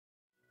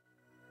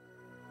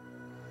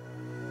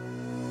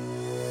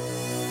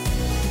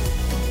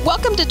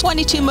Welcome to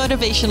 22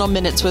 Motivational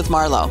Minutes with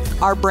Marlo,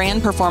 our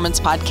brand performance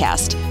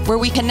podcast, where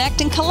we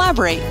connect and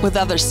collaborate with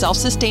other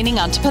self-sustaining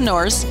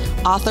entrepreneurs,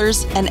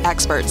 authors, and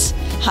experts.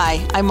 Hi,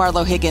 I'm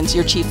Marlo Higgins,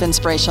 your Chief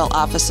Inspirational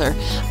Officer.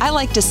 I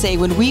like to say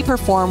when we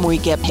perform, we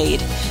get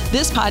paid.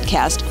 This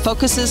podcast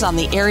focuses on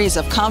the areas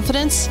of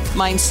confidence,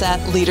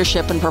 mindset,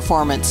 leadership, and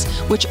performance,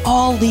 which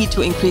all lead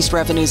to increased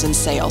revenues and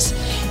sales.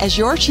 As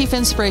your Chief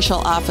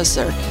Inspirational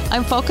Officer,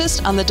 I'm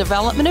focused on the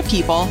development of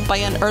people by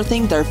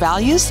unearthing their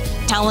values,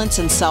 talents,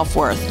 and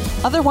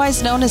self-worth,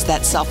 otherwise known as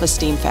that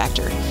self-esteem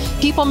factor.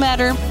 People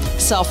matter,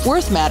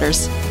 self-worth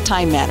matters,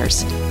 time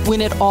matters.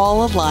 When it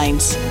all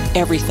aligns,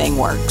 everything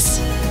works.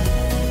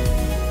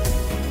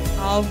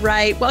 All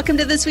right. Welcome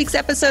to this week's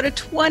episode of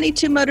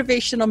 22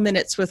 Motivational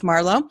Minutes with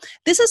Marlo.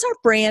 This is our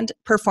brand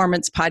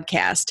performance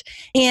podcast,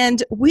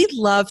 and we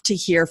love to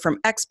hear from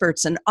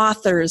experts and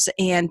authors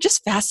and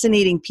just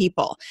fascinating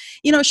people.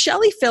 You know,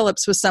 Shelly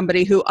Phillips was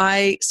somebody who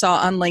I saw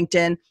on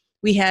LinkedIn.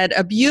 We had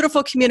a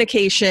beautiful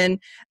communication.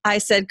 I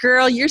said,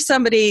 girl, you're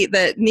somebody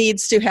that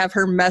needs to have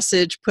her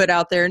message put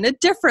out there in a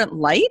different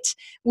light.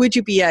 Would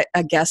you be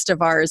a guest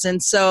of ours?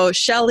 And so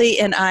Shelly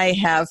and I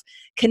have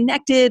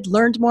connected,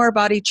 learned more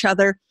about each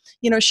other.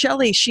 You know,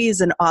 Shelly,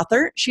 she's an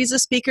author, she's a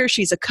speaker,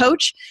 she's a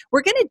coach.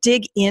 We're going to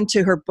dig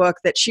into her book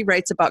that she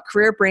writes about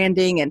career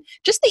branding and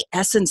just the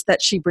essence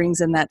that she brings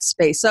in that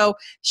space. So,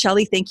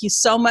 Shelly, thank you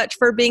so much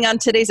for being on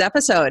today's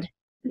episode.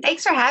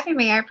 Thanks for having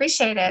me. I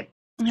appreciate it.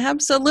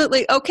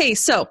 Absolutely. Okay,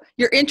 so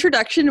your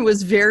introduction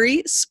was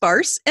very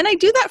sparse, and I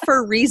do that for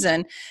a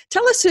reason.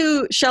 Tell us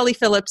who Shelly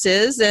Phillips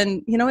is,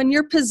 and you know, in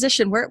your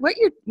position, what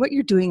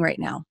you're doing right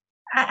now.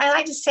 I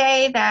like to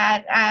say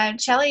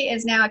that Shelly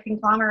is now a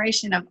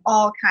conglomeration of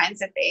all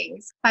kinds of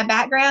things. My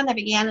background, I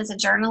began as a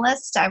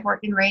journalist. I've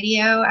worked in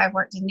radio. I've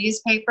worked in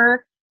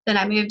newspaper. Then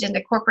I moved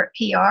into corporate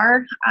PR.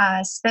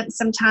 Spent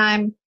some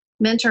time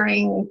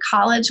mentoring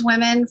college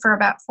women for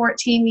about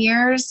 14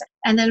 years,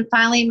 and then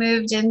finally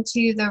moved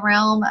into the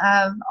realm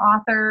of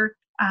author,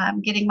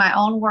 getting my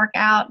own work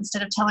out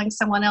instead of telling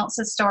someone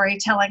else's story,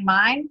 telling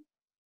mine.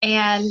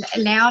 And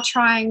now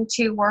trying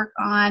to work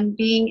on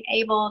being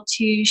able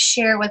to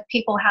share with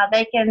people how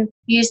they can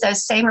use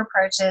those same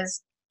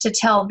approaches to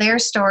tell their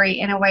story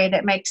in a way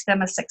that makes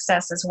them a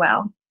success as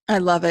well. I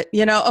love it.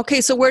 You know,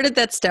 okay, so where did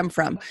that stem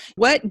from?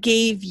 What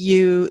gave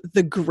you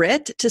the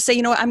grit to say,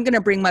 you know what, I'm going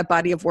to bring my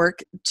body of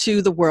work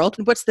to the world?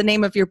 What's the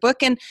name of your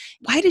book, and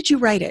why did you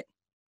write it?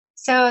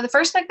 So the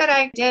first book that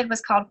I did was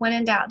called When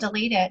in Doubt,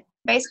 Delete It.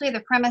 Basically, the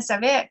premise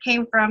of it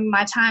came from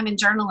my time in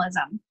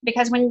journalism,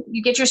 because when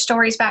you get your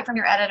stories back from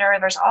your editor,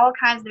 there's all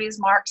kinds of these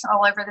marks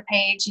all over the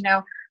page. You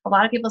know, a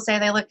lot of people say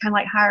they look kind of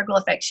like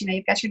hieroglyphics. You know,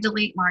 you've got your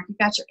delete mark, you've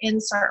got your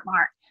insert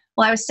mark.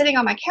 Well, I was sitting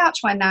on my couch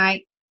one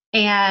night,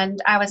 and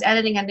I was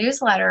editing a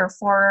newsletter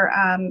for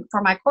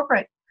my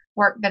corporate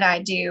work that I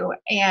do,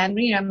 and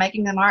you know,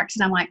 making the marks,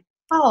 and I'm like,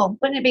 oh,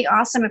 wouldn't it be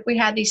awesome if we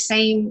had these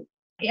same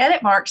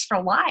edit marks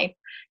for life?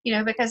 You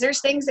know, because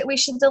there's things that we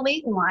should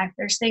delete in life.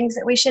 There's things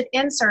that we should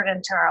insert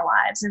into our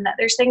lives, and that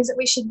there's things that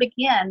we should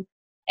begin.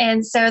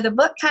 And so the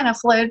book kind of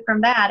flowed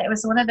from that. It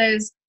was one of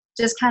those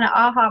just kind of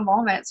aha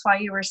moments while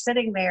you were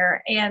sitting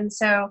there. And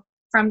so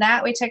from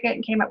that, we took it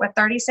and came up with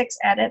 36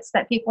 edits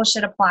that people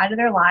should apply to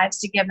their lives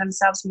to give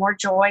themselves more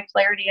joy,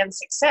 clarity, and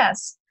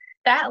success.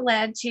 That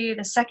led to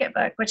the second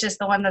book, which is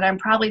the one that I'm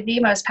probably the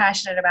most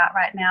passionate about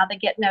right now, the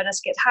Get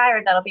Noticed, Get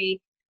Hired. That'll be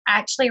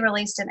actually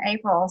released in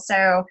April.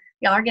 So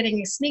y'all are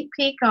getting a sneak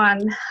peek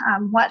on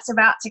what's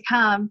about to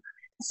come.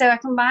 So I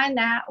combined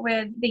that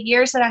with the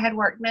years that I had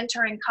worked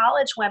mentoring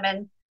college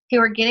women who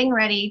were getting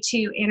ready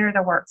to enter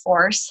the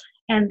workforce.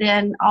 And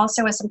then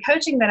also with some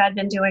coaching that I'd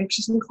been doing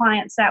to some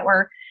clients that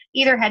were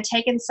either had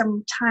taken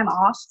some time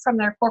off from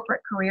their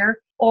corporate career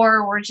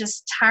or were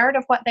just tired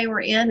of what they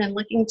were in and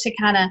looking to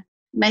kind of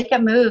make a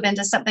move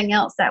into something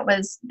else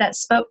that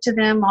spoke to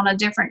them on a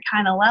different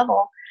kind of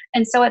level.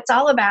 And so it's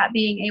all about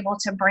being able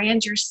to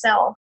brand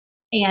yourself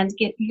and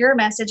get your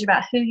message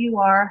about who you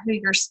are, who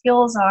your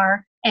skills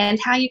are, and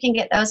how you can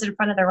get those in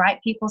front of the right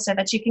people so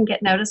that you can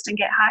get noticed and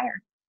get hired.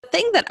 The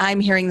thing that I'm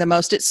hearing the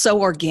most, it's so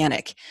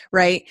organic,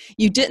 right?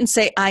 You didn't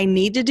say, I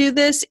need to do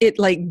this. It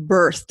like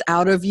birthed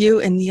out of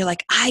you, and you're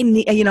like, I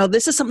need, you know,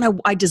 this is something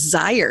I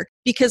desire,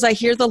 because I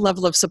hear the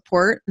level of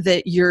support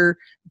that you're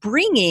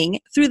bringing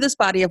through this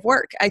body of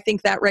work. I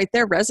think that right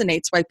there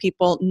resonates why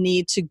people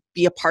need to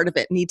be a part of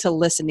it, need to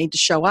listen, need to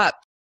show up.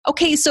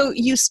 Okay, so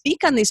you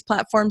speak on these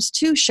platforms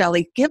too,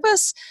 Shelly. Give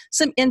us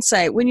some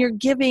insight when you're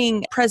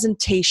giving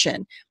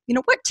presentation. You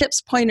know, what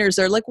tips, pointers,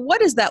 or like, what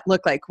does that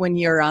look like when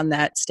you're on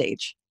that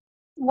stage?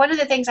 One of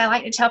the things I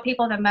like to tell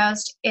people the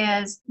most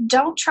is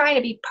don't try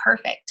to be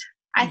perfect.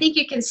 I think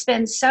you can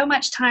spend so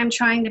much time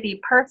trying to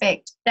be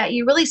perfect that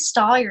you really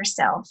stall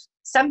yourself.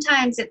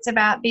 Sometimes it's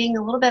about being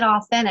a little bit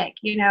authentic.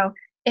 You know,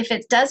 if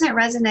it doesn't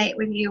resonate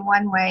with you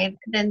one way,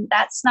 then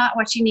that's not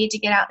what you need to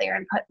get out there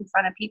and put in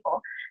front of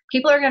people.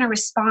 People are going to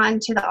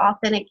respond to the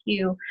authentic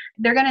you.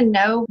 They're going to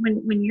know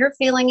when you're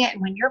feeling it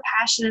and when you're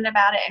passionate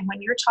about it and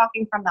when you're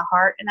talking from the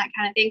heart and that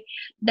kind of thing.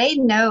 They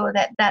know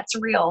that that's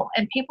real,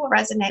 and people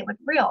resonate with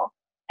real.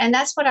 And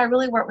that's what I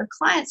really work with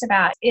clients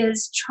about,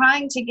 is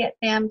trying to get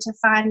them to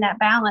find that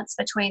balance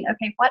between,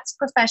 okay, what's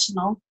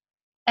professional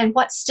and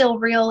what's still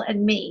real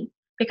and me.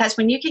 Because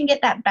when you can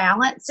get that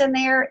balance in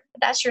there,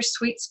 that's your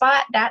sweet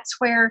spot. That's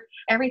where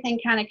everything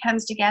kind of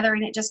comes together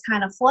and it just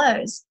kind of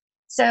flows.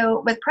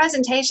 So with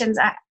presentations,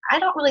 I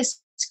don't really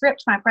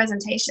script my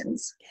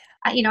presentations.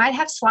 I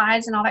have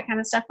slides and all that kind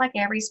of stuff like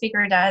every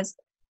speaker does.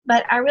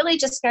 But I really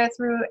just go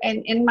through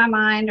and in my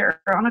mind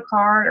or on a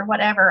card or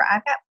whatever,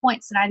 I've got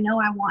points that I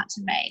know I want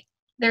to make.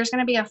 There's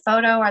going to be a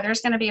photo or there's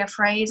going to be a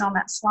phrase on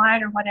that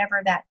slide or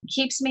whatever that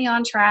keeps me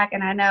on track.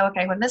 And I know,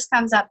 okay, when this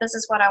comes up, this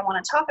is what I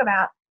want to talk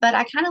about. But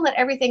I kind of let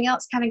everything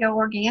else kind of go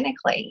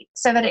organically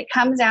so that it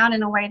comes out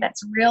in a way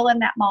that's real in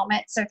that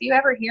moment. So if you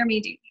ever hear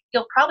me,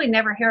 you'll probably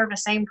never hear of the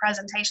same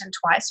presentation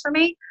twice for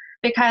me,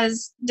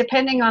 because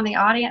depending on the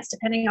audience,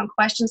 depending on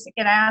questions that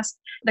get asked,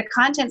 the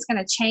content's going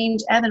to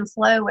change, ebb and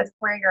flow with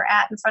where you're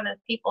at in front of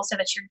people so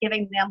that you're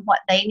giving them what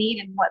they need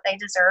and what they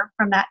deserve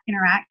from that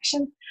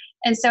interaction.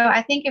 And so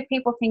I think if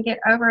people can get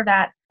over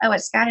that, oh,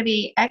 it's got to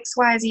be X,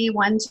 Y, Z,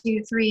 1,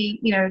 2,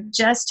 3,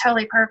 just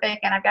totally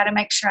perfect, and I've got to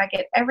make sure I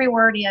get every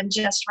word in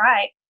just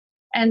right,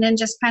 and then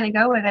just kind of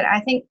go with it. I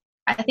think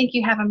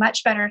you have a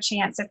much better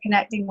chance of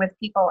connecting with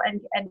people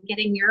and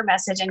getting your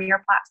message and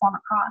your platform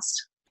across.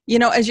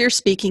 As you're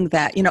speaking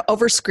that,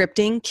 over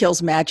scripting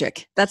kills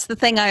magic. That's the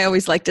thing I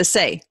always like to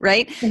say,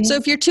 right? Mm-hmm. So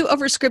if you're too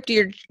over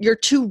scripted, you're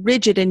too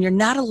rigid and you're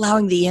not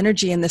allowing the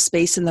energy and the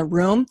space in the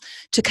room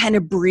to kind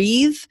of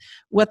breathe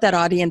what that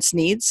audience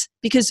needs,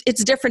 because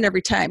it's different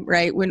every time,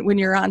 right? When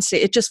you're on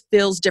stage, it just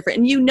feels different.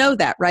 And you know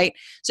that, right?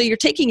 So you're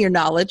taking your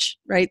knowledge,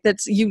 right?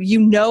 That's you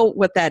know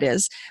what that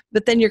is,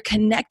 but then you're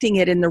connecting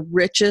it in the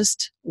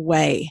richest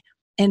way.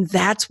 And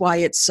that's why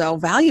it's so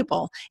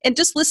valuable. And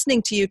just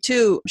listening to you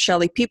too,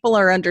 Shelley, people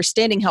are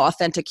understanding how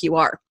authentic you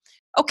are.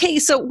 Okay,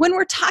 so when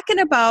we're talking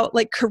about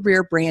like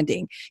career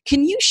branding,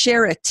 can you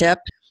share a tip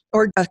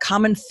or a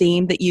common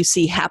theme that you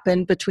see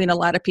happen between a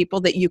lot of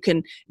people that you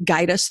can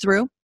guide us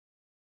through?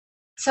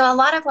 So a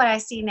lot of what I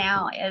see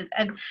now is,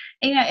 and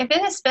if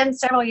it has been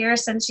several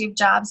years since you've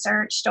job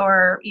searched,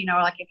 or,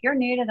 like if you're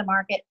new to the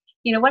market,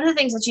 one of the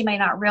things that you may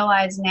not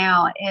realize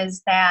now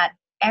is that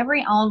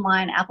every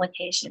online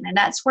application, and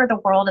that's where the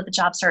world of the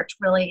job search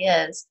really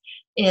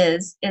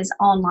is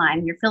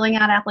online. You're filling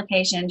out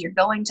applications, you're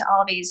going to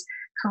all these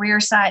career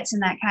sites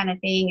and that kind of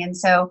thing. And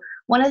so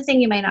one of the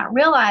things you may not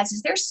realize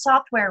is there's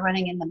software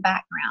running in the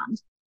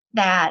background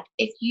that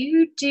if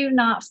you do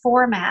not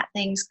format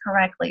things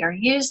correctly or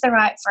use the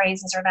right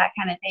phrases or that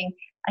kind of thing,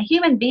 a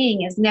human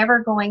being is never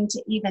going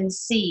to even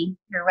see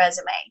your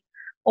resume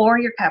or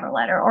your cover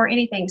letter or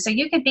anything. So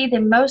you could be the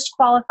most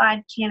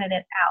qualified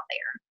candidate out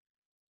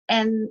there,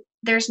 and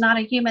there's not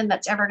a human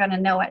that's ever going to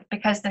know it,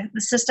 because the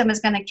system is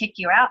going to kick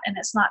you out and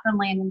it's not going to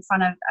land in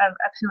front of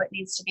who it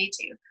needs to be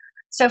to.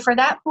 So for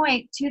that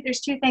point, there's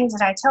two things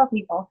that I tell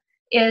people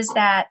is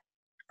that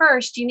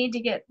first, you need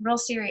to get real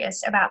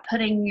serious about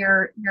putting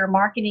your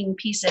marketing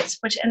pieces,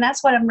 and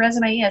that's what a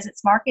resume is.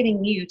 It's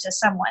marketing you to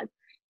someone.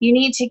 You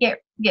need to get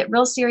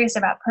real serious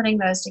about putting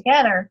those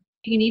together.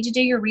 You need to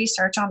do your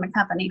research on the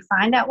company,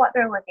 find out what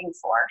they're looking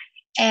for.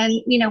 And,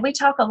 we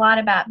talk a lot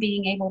about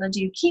being able to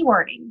do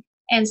keywording.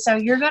 And so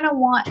you're going to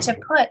want to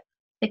put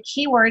the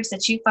keywords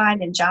that you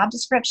find in job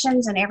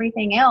descriptions and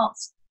everything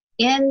else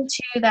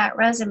into that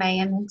resume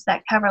and into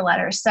that cover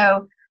letter.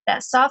 So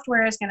that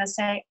software is going to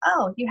say,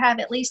 oh, you have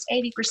at least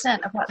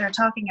 80% of what they're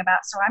talking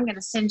about, so I'm going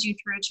to send you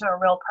through to a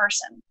real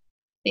person.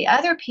 The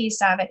other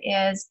piece of it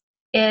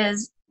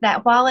is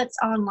that while it's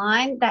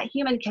online, that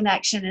human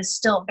connection is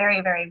still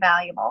very, very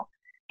valuable.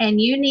 And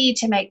you need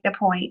to make the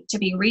point to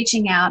be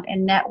reaching out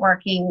and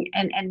networking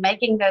and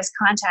making those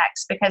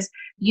contacts, because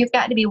you've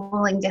got to be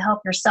willing to help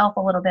yourself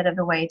a little bit of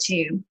the way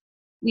too.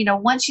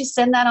 Once you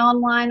send that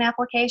online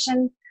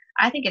application,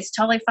 I think it's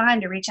totally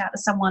fine to reach out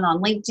to someone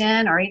on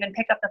LinkedIn or even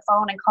pick up the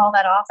phone and call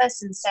that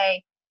office and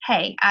say,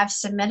 hey, I've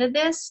submitted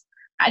this.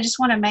 I just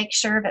want to make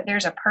sure that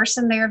there's a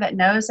person there that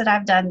knows that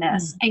I've done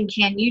this. And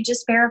can you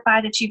just verify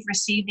that you've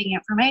received the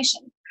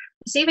information?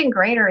 It's even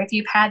greater if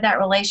you've had that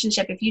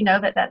relationship, if you know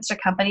that that's a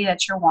company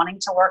that you're wanting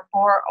to work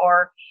for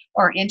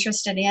or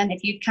interested in,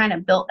 if you've kind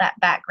of built that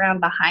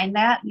background behind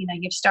that,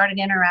 you've started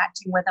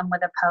interacting with them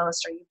with a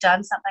post, or you've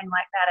done something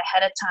like that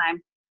ahead of time.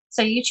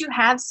 So you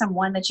have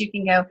someone that you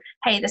can go,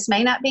 hey, this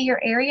may not be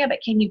your area,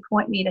 but can you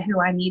point me to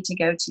who I need to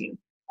go to?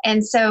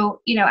 And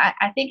so,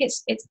 I think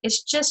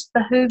it's just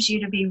behooves you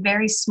to be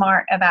very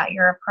smart about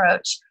your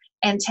approach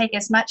and take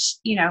as much,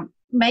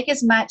 make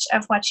as much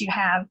of what you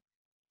have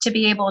to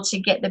be able to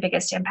get the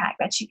biggest impact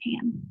that you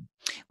can.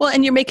 Well,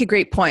 and you make a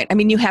great point. I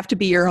mean, you have to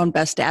be your own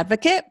best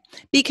advocate,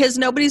 because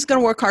nobody's going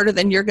to work harder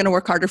than you're going to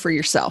work harder for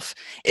yourself.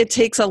 It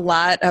takes a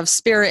lot of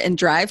spirit and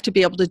drive to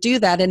be able to do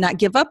that and not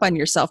give up on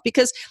yourself,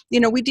 because,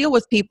 we deal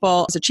with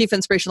people as a chief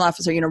inspirational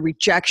officer,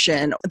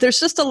 rejection. There's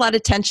just a lot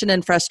of tension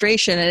and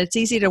frustration, and it's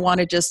easy to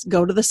want to just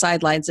go to the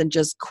sidelines and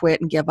just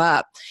quit and give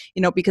up,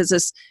 because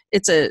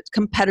it's a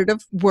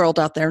competitive world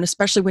out there, and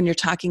especially when you're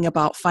talking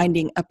about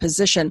finding a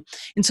position.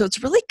 And so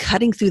it's really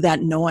cutting through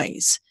that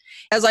noise.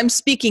 As I'm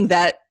speaking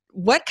that,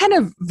 what kind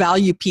of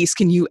value piece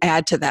can you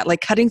add to that?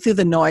 Like cutting through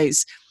the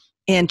noise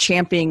and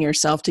championing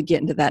yourself to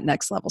get into that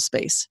next level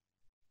space?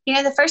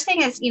 The first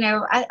thing is,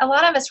 a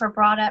lot of us were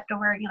brought up to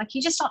where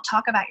you just don't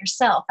talk about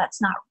yourself.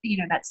 That's not,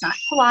 that's not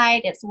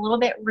polite. It's a little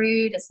bit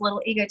rude. It's a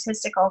little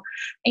egotistical,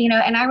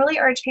 and I really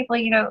urge people,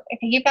 if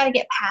you've got to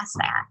get past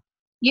that.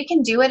 You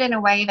can do it in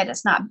a way that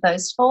it's not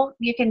boastful.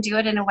 You can do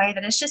it in a way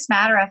that it's just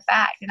matter of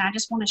fact. And I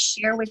just want to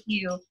share with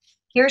you,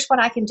 here's what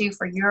I can do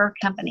for your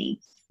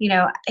company.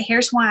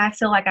 Here's why I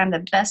feel like I'm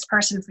the best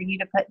person for you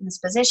to put in this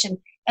position.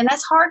 And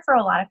that's hard for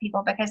a lot of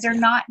people because they're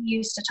not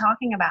used to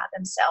talking about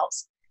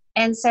themselves.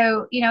 And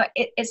so,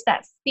 it's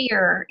that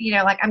fear,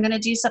 like I'm going to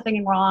do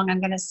something wrong. I'm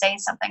going to say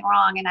something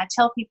wrong. And I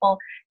tell people,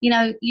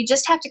 you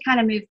just have to kind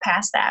of move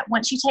past that.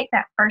 Once you take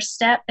that first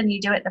step and you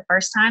do it the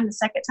first time, the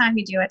second time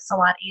you do it, it's a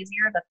lot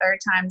easier. The third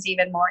time's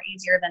even more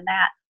easier than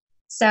that.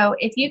 So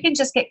if you can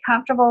just get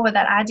comfortable with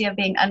that idea of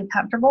being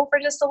uncomfortable for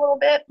just a little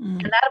bit,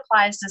 and that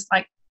applies to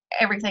like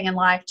everything in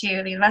life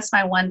too. That's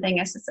my one thing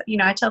is,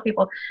 I tell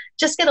people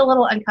just get a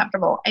little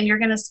uncomfortable and you're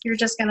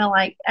just going to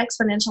like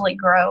exponentially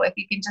grow if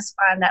you can just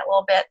find that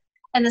little bit.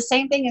 And the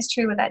same thing is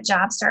true with that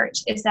job search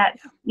is that,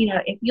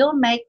 if you'll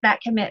make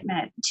that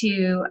commitment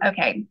to,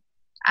 okay,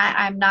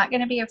 I'm not going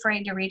to be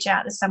afraid to reach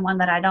out to someone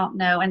that I don't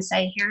know and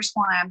say, here's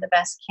why I'm the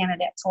best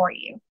candidate for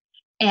you.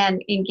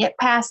 And get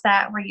past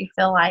that where you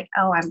feel like,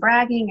 oh, I'm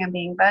bragging, I'm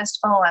being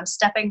boastful, I'm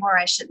stepping where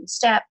I shouldn't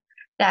step,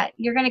 that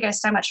you're going to go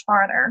so much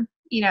farther.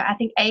 I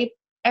think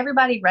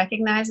everybody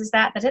recognizes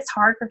that it's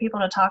hard for people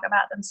to talk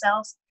about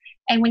themselves.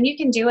 And when you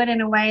can do it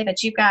in a way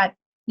that you've got,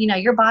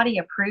 your body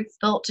of proof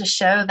built to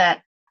show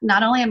that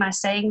not only am I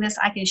saying this,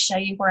 I can show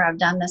you where I've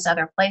done this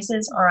other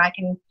places, or I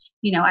can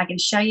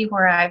show you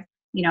where I've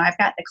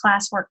got the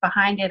classwork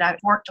behind it. I've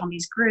worked on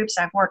these groups.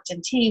 I've worked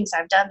in teams.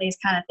 I've done these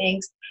kind of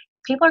things.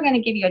 People are going to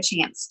give you a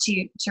chance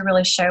to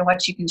really show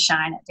what you can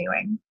shine at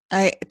doing.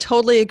 I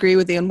totally agree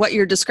with you. And what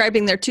you're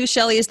describing there too,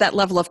 Shelley, is that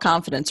level of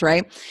confidence,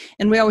 right?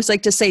 And we always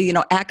like to say,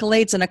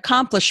 accolades and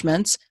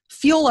accomplishments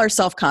fuel our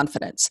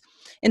self-confidence.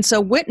 And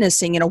so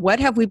witnessing, what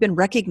have we been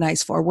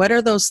recognized for? What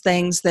are those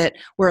things that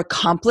we're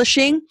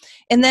accomplishing?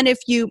 And then if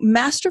you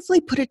masterfully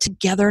put it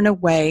together in a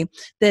way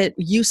that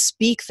you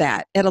speak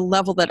that at a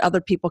level that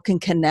other people can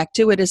connect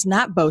to, it is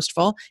not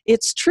boastful,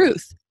 it's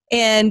truth.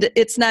 And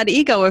it's not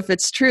ego if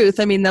it's truth.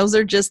 I mean, those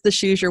are just the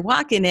shoes you're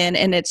walking in,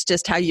 and it's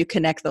just how you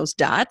connect those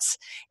dots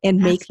and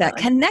make that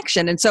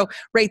connection. And so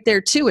right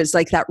there too is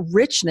like that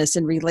richness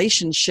in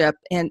relationship,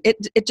 and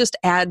it just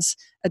adds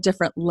a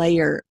different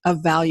layer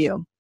of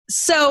value.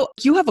 So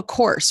you have a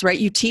course, right?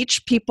 You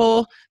teach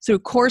people through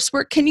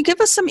coursework. Can you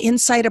give us some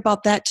insight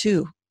about that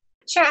too?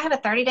 Sure. I have a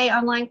 30-day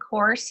online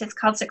course. It's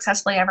called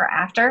Successfully Ever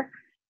After.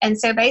 And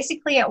so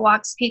basically it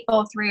walks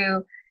people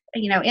through,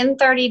 in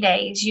 30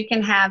 days, you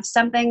can have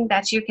something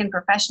that you can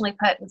professionally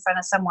put in front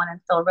of someone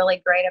and feel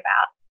really great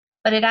about.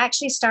 But it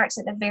actually starts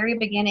at the very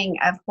beginning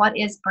of what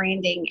is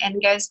branding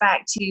and goes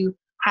back to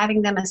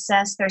having them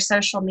assess their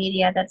social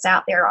media that's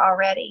out there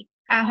already.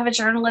 I have a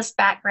journalist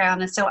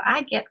background, and so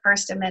I get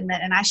First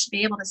Amendment, and I should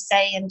be able to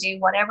say and do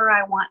whatever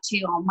I want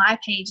to on my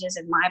pages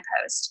and my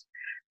post.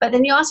 But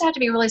then you also have to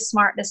be really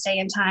smart to stay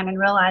in time and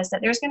realize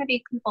that there's going to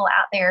be people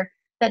out there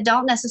that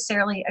don't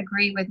necessarily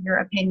agree with your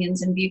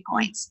opinions and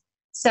viewpoints.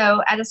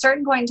 So at a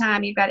certain point in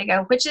time, you've got to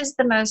go, which is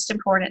the most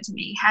important to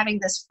me? Having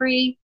this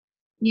free,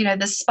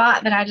 this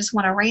spot that I just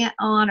want to rant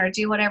on or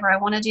do whatever I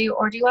want to do,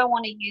 or do I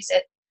want to use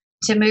it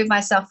to move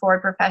myself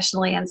forward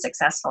professionally and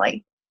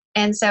successfully?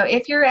 And so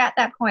if you're at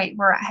that point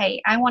where,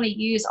 hey, I want to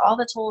use all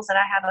the tools that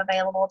I have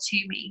available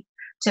to me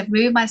to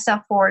move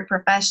myself forward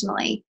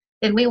professionally,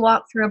 then we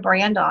walk through a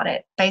brand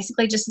audit,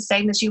 basically just the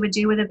same as you would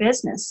do with a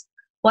business.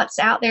 What's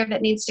out there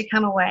that needs to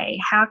come away?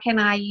 How can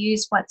I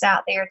use what's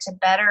out there to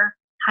better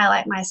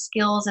highlight my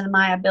skills and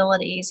my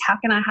abilities? How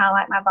can I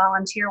highlight my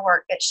volunteer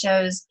work that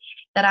shows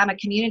that I'm a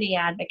community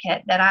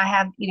advocate, that I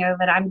have,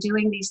 that I'm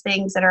doing these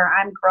things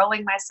I'm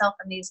growing myself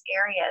in these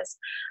areas?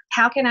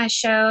 How can I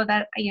show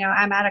that,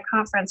 I'm at a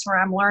conference where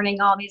I'm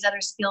learning all these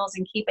other skills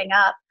and keeping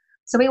up?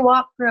 So we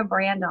walk through a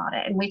brand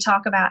audit and we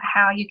talk about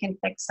how you can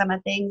fix some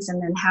of things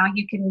and then how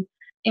you can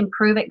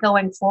improve it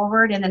going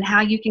forward, and then how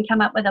you can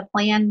come up with a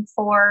plan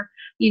for,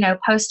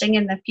 posting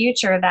in the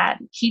future that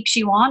keeps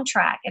you on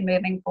track and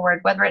moving forward,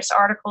 whether it's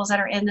articles that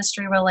are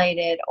industry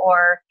related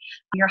or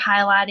you're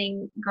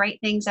highlighting great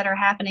things that are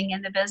happening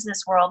in the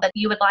business world that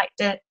you would like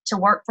to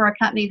work for a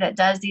company that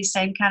does these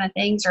same kind of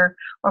things, or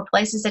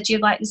places that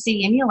you'd like to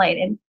see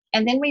emulated.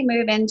 And then we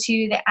move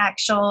into the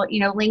actual,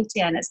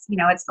 LinkedIn. It's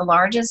the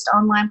largest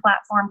online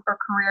platform for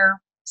career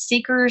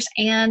seekers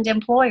and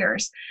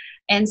employers.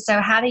 And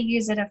so how to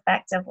use it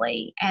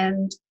effectively.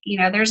 And,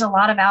 there's a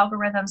lot of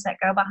algorithms that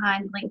go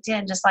behind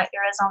LinkedIn, just like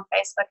there is on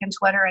Facebook and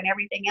Twitter and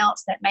everything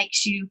else, that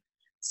makes you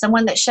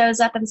someone that shows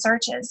up in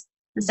searches.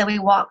 And so we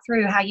walk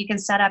through how you can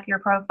set up your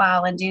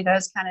profile and do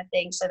those kind of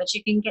things so that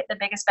you can get the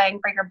biggest bang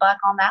for your buck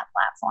on that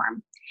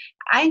platform.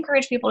 I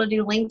encourage people to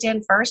do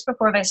LinkedIn first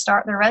before they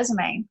start their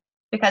resume,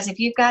 because if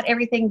you've got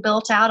everything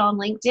built out on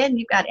LinkedIn,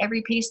 you've got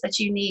every piece that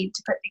you need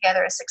to put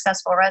together a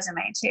successful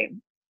resume too.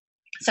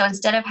 So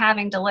instead of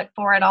having to look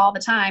for it all the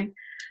time,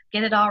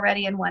 get it all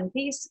ready in one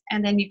piece,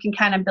 and then you can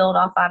kind of build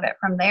off of it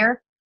from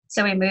there.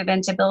 So we move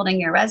into building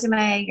your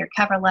resume, your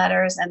cover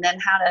letters, and then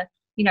how to,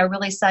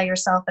 really sell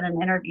yourself in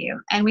an interview.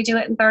 And we do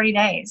it in 30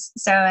 days.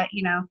 So,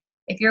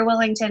 if you're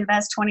willing to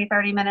invest 20,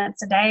 30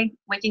 minutes a day,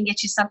 we can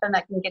get you something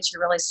that can get you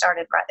really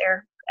started right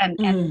there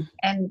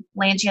and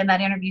land you in that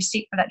interview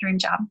seat for that dream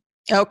job.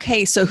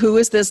 Okay. So who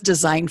is this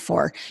designed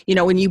for?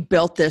 When you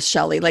built this,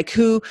 Shelley, like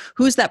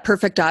who's that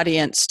perfect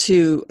audience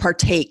to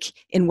partake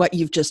in what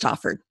you've just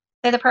offered?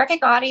 So the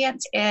perfect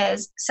audience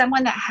is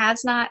someone that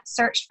has not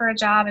searched for a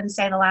job in,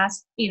 say, the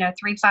last,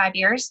 3-5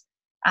 years,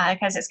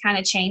 because it's kind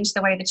of changed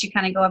the way that you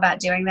kind of go about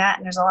doing that.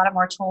 And there's a lot of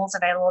more tools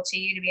available to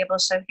you to be able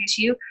to showcase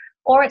you.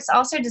 Or it's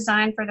also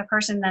designed for the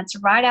person that's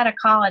right out of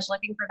college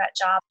looking for that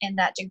job in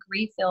that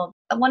degree field.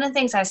 One of the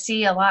things I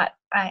see a lot,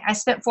 I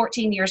spent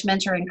 14 years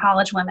mentoring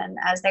college women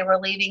as they were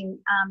leaving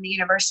the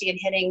university and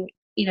hitting,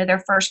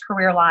 their first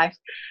career life.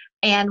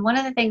 And one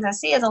of the things I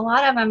see is a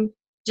lot of them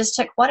just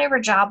took whatever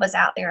job was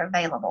out there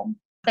available.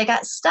 They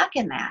got stuck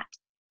in that.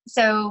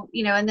 So,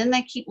 and then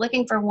they keep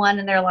looking for one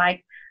and they're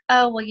like,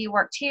 oh, well, you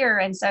worked here.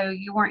 And so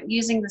you weren't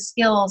using the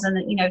skills. And,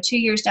 2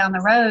 years down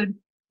the road,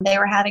 they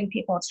were having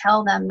people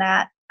tell them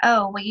that,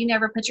 oh, well, you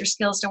never put your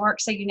skills to work,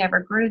 so you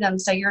never grew them,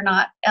 so you're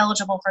not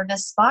eligible for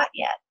this spot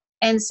yet.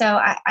 And so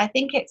I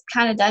think it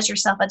kind of does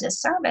yourself a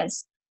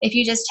disservice if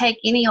you just take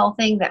any old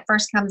thing that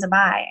first comes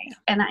by.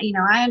 And,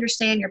 I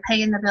understand you're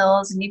paying the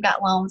bills and you've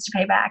got loans to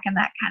pay back and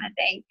that kind of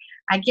thing.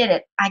 I get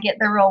it. I get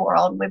the real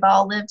world. We've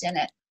all lived in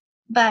it.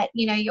 But,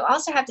 you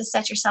also have to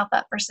set yourself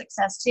up for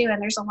success too.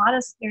 And there's a lot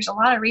of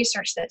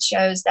research that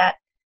shows that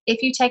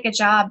if you take a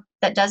job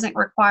that doesn't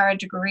require a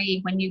degree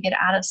when you get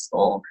out of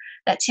school,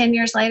 that 10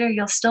 years later,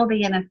 you'll still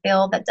be in a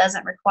field that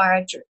doesn't require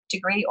a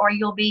degree, or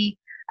you'll be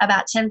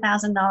about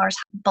 $10,000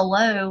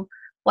 below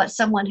what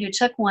someone who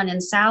took one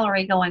in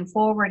salary going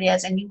forward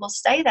is. And you will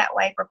stay that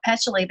way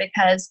perpetually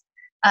because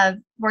of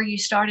where you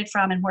started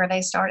from and where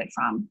they started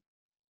from.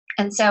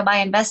 And so by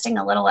investing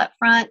a little up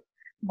front,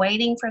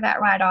 waiting for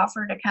that right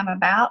offer to come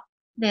about,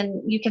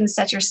 then you can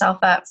set yourself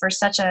up for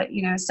such a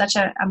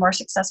more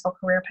successful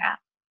career path.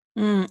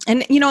 And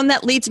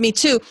that leads me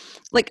to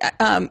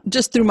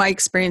just through my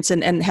experience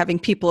and having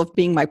people of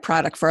being my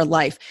product for a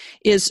life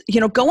is,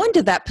 go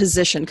into that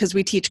position, because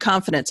we teach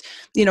confidence,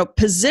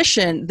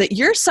 position that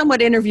you're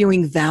somewhat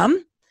interviewing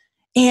them.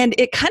 And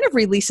it kind of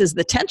releases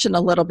the tension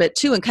a little bit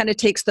too, and kind of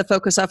takes the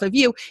focus off of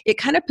you. It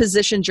kind of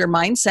positions your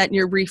mindset and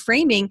your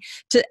reframing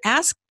to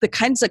ask the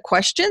kinds of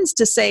questions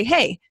to say,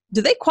 hey,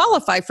 do they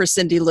qualify for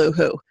Cindy Lou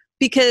Who?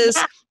 Because,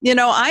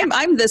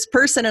 I'm this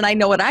person and I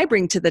know what I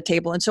bring to the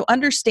table. And so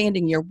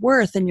understanding your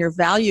worth and your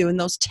value and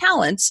those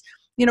talents,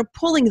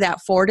 pulling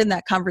that forward in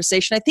that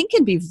conversation, I think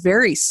can be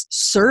very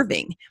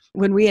serving.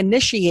 When we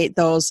initiate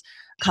those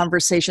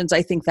conversations,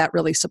 I think that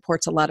really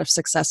supports a lot of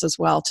success as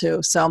well too.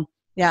 So,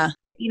 yeah.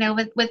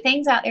 With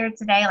things out there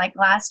today, like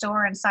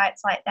Glassdoor and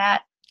sites like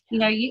that,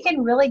 you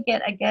can really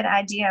get a good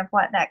idea of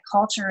what that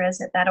culture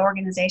is at that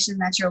organization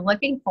that you're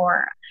looking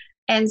for.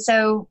 And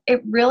so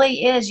it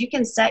really is, you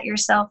can set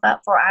yourself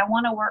up for, I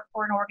want to work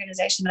for an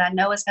organization that I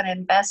know is going to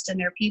invest in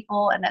their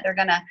people and that they're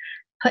going to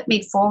put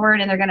me forward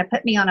and they're going to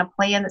put me on a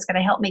plan that's going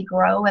to help me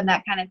grow and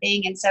that kind of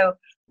thing. And so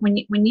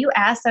when you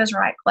ask those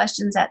right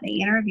questions at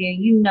the interview,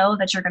 you know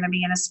that you're going to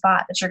be in a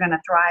spot that you're going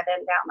to thrive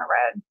in down the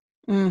road.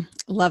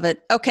 Love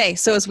it. Okay.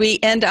 So as we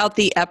end out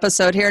the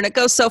episode here, and it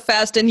goes so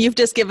fast, and you've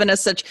just given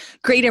us such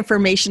great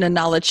information and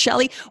knowledge,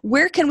 Shelley,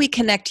 where can we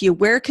connect to you?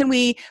 Where can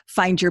we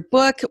find your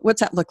book? What's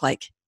that look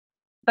like?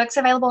 Book's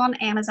available on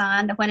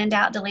Amazon. The When in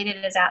Doubt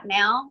Deleted is out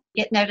now.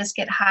 Get Noticed,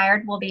 Get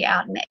Hired will be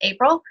out in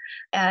April.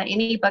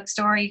 Any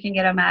bookstore, you can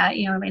get them at,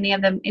 any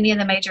of the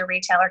major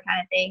retailer kind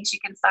of things. You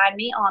can find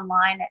me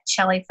online at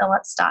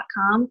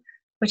ChelliePhillips.com,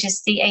 which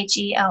is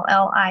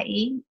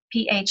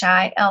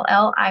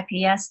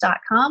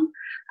ChelliePhillips.com.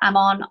 I'm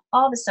on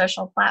all the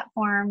social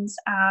platforms.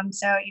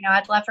 So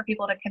I'd love for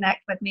people to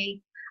connect with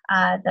me.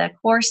 The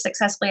course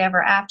Successfully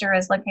Ever After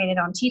is located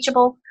on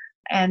Teachable.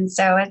 And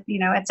so,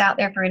 it's out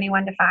there for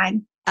anyone to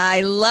find.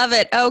 I love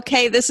it.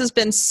 Okay, this has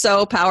been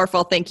so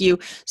powerful. Thank you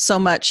so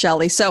much,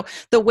 Shelley. So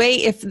the way,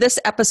 if this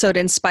episode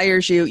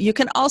inspires you, you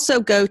can also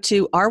go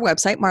to our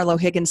website,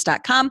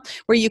 marlohiggins.com,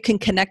 where you can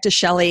connect to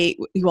Shelley.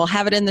 You will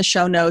have it in the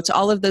show notes,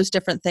 all of those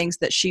different things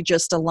that she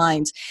just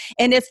aligns.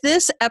 And if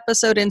this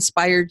episode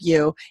inspired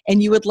you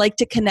and you would like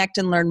to connect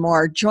and learn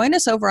more, join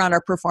us over on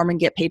our Perform and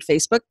Get Paid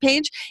Facebook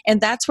page.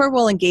 And that's where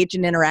we'll engage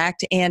and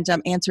interact and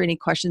answer any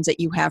questions that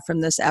you have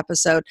from this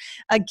episode.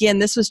 Again,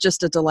 this was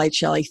just a delight,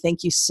 Shelley.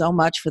 Thank you so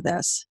much for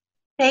this.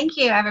 Thank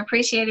you. I've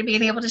appreciated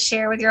being able to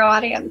share with your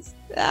audience.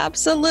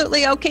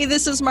 Absolutely. Okay,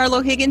 this is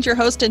Marlo Higgins, your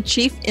host and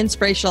Chief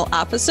Inspirational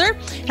Officer.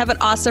 Have an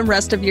awesome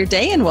rest of your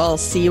day, and we'll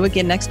see you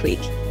again next week.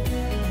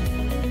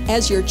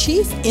 As your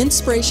Chief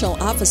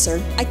Inspirational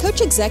Officer, I coach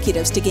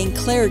executives to gain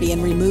clarity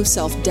and remove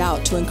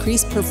self-doubt to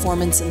increase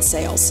performance and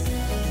sales.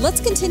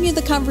 Let's continue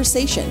the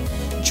conversation.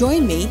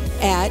 Join me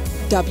at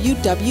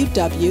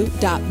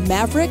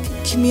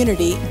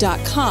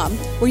www.maverickcommunity.com,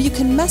 where you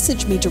can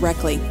message me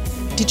directly.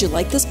 Did you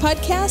like this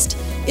podcast?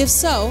 If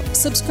so,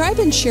 subscribe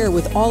and share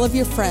with all of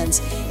your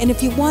friends. And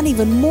if you want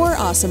even more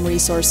awesome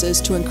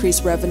resources to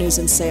increase revenues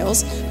and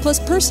sales, plus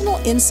personal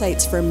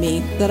insights from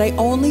me that I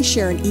only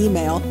share in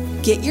email,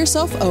 get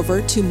yourself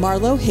over to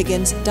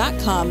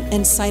marlohiggins.com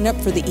and sign up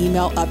for the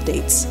email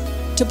updates.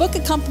 To book a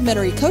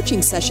complimentary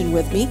coaching session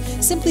with me,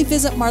 simply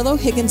visit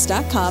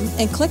marlohiggins.com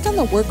and click on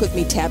the Work With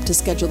Me tab to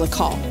schedule a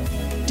call.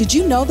 Did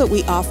you know that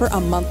we offer a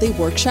monthly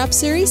workshop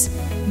series?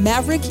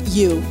 Maverick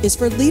U is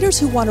for leaders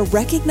who want to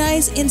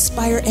recognize,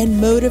 inspire, and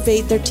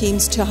motivate their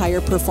teams to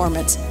higher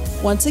performance.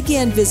 Once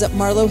again, visit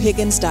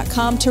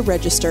marlohiggins.com to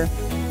register.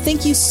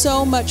 Thank you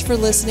so much for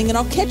listening, and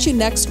I'll catch you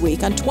next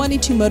week on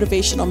 22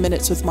 Motivational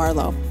Minutes with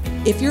Marlo.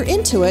 If you're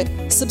into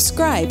it,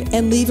 subscribe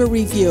and leave a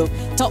review.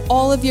 Tell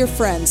all of your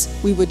friends.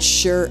 We would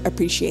sure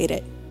appreciate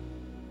it.